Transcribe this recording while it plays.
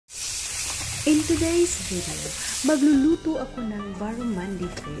In today's video, magluluto ako ng barramundi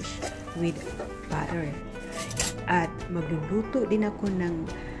fish with butter. At magluluto din ako ng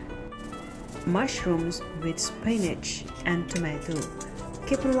mushrooms with spinach and tomato.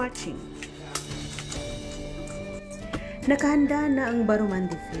 Keep watching! Nakahanda na ang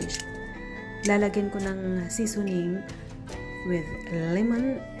barramundi fish. Lalagyan ko ng seasoning with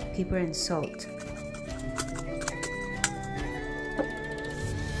lemon, pepper, and salt.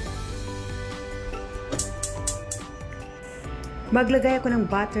 Maglagay ako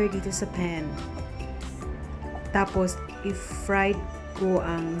ng butter dito sa pan. Tapos, i-fried ko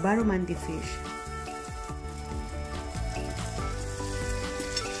ang barramundi fish.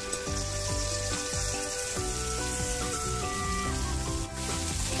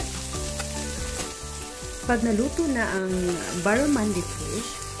 Pag naluto na ang barramundi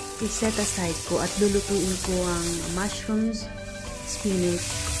fish, i-set aside ko at lulutuin ko ang mushrooms, spinach,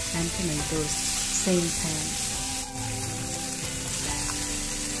 and tomatoes. Same pan.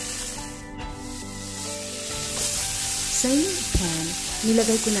 Same pan,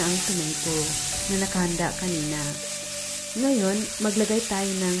 nilagay ko na ang tomato na nakahanda kanina. Ngayon, maglagay tayo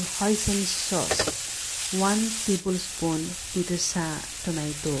ng Hoisen sauce. 1 tablespoon dito sa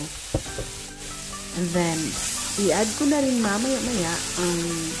tomato. And then, i-add ko na rin mamaya-maya ang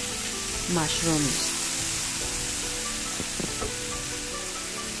mushrooms.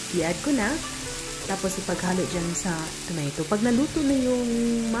 I-add ko na, tapos ipaghalo dyan sa tomato. Pag naluto na yung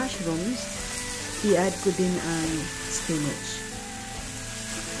mushrooms, i-add ko din ang spinach.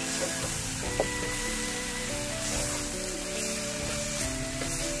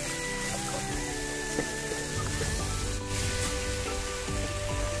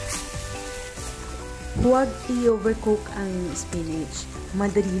 Huwag i-overcook ang spinach.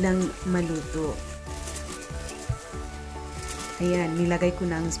 Madali lang maluto. Ayan, nilagay ko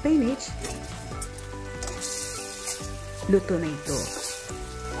na ang spinach. Luto na ito.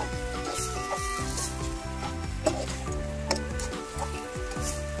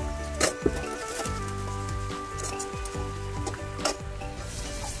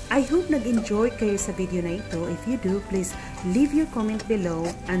 I hope nag-enjoy kayo sa video na ito. If you do, please leave your comment below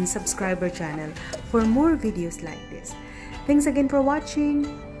and subscribe our channel for more videos like this. Thanks again for watching.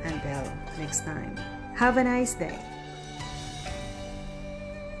 Until next time. Have a nice day.